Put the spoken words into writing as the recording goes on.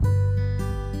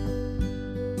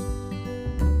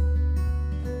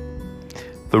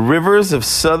The rivers of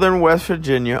southern West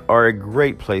Virginia are a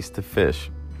great place to fish.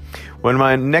 When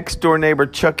my next-door neighbor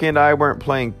Chucky and I weren't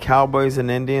playing cowboys and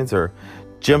Indians or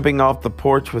jumping off the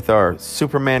porch with our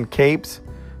Superman capes,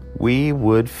 we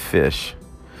would fish.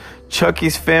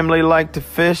 Chucky's family liked to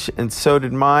fish, and so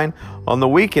did mine. On the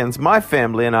weekends, my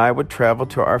family and I would travel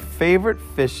to our favorite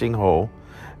fishing hole,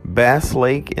 Bass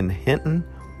Lake in Hinton,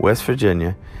 West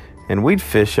Virginia, and we'd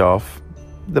fish off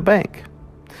the bank.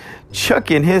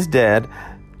 Chucky and his dad,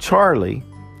 Charlie,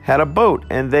 had a boat,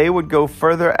 and they would go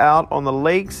further out on the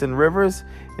lakes and rivers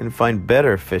and find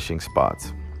better fishing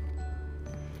spots.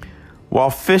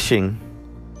 While fishing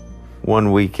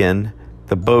one weekend,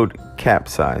 the boat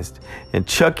capsized, and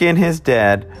Chucky and his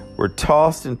dad were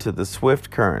tossed into the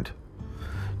swift current.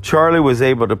 Charlie was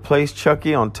able to place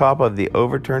Chucky on top of the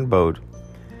overturned boat,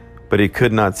 but he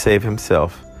could not save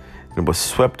himself and was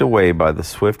swept away by the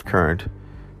swift current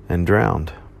and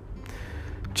drowned.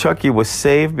 Chucky was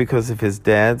saved because of his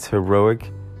dad's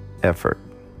heroic effort.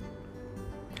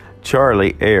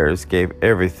 Charlie Ayers gave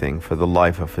everything for the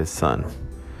life of his son.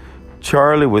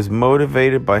 Charlie was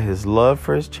motivated by his love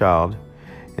for his child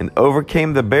and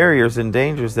overcame the barriers and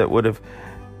dangers that would have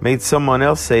made someone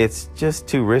else say it's just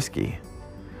too risky.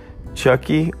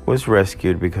 Chucky was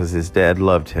rescued because his dad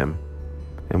loved him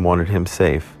and wanted him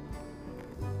safe.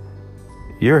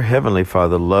 Your Heavenly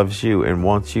Father loves you and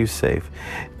wants you safe.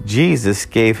 Jesus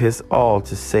gave his all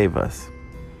to save us.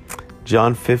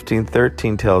 John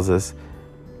 15:13 tells us,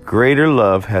 "Greater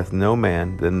love hath no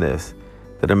man than this,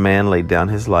 that a man lay down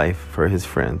his life for his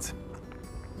friends."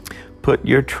 Put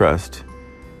your trust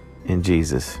in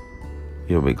Jesus.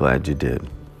 You'll be glad you did.